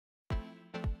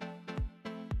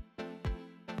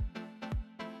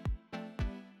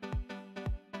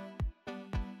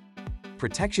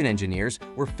protection engineers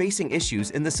were facing issues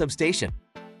in the substation.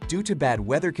 Due to bad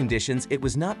weather conditions, it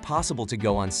was not possible to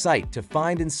go on site to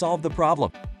find and solve the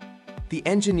problem. The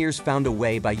engineers found a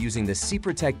way by using the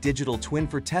SIPROTEC Digital Twin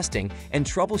for testing and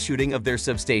troubleshooting of their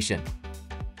substation.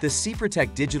 The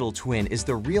SIPROTEC Digital Twin is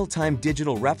the real-time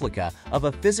digital replica of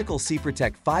a physical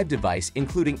SIPROTEC 5 device,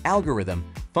 including algorithm,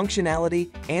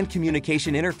 functionality, and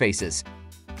communication interfaces.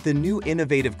 The new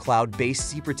innovative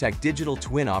cloud-based SIPROTEC Digital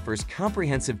Twin offers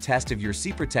comprehensive test of your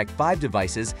SIPROTEC 5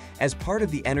 devices as part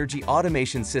of the energy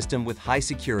automation system with high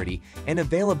security and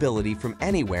availability from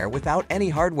anywhere without any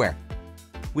hardware.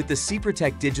 With the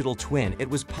SIPROTEC Digital Twin, it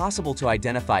was possible to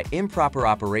identify improper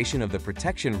operation of the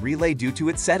protection relay due to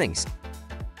its settings.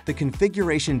 The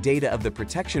configuration data of the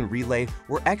protection relay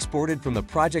were exported from the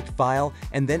project file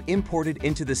and then imported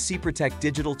into the SIPROTEC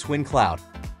Digital Twin cloud.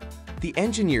 The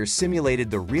engineers simulated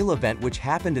the real event which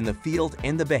happened in the field,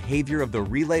 and the behavior of the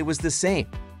relay was the same.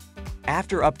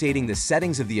 After updating the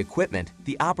settings of the equipment,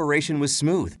 the operation was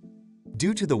smooth.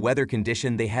 Due to the weather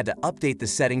condition, they had to update the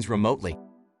settings remotely.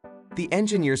 The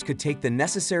engineers could take the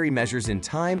necessary measures in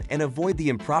time and avoid the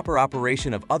improper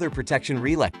operation of other protection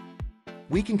relay.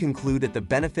 We can conclude that the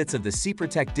benefits of the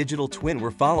SIPROTEC Digital Twin were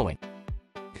following: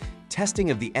 testing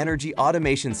of the energy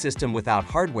automation system without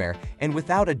hardware and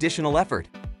without additional effort.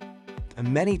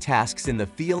 Many tasks in the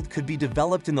field could be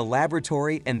developed in the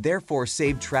laboratory and therefore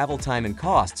saved travel time and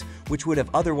costs, which would have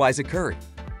otherwise occurred.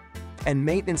 And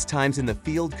maintenance times in the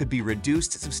field could be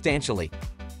reduced substantially.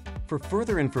 For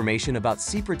further information about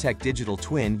SIPROTEC Digital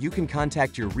Twin, you can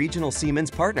contact your regional Siemens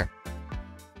partner.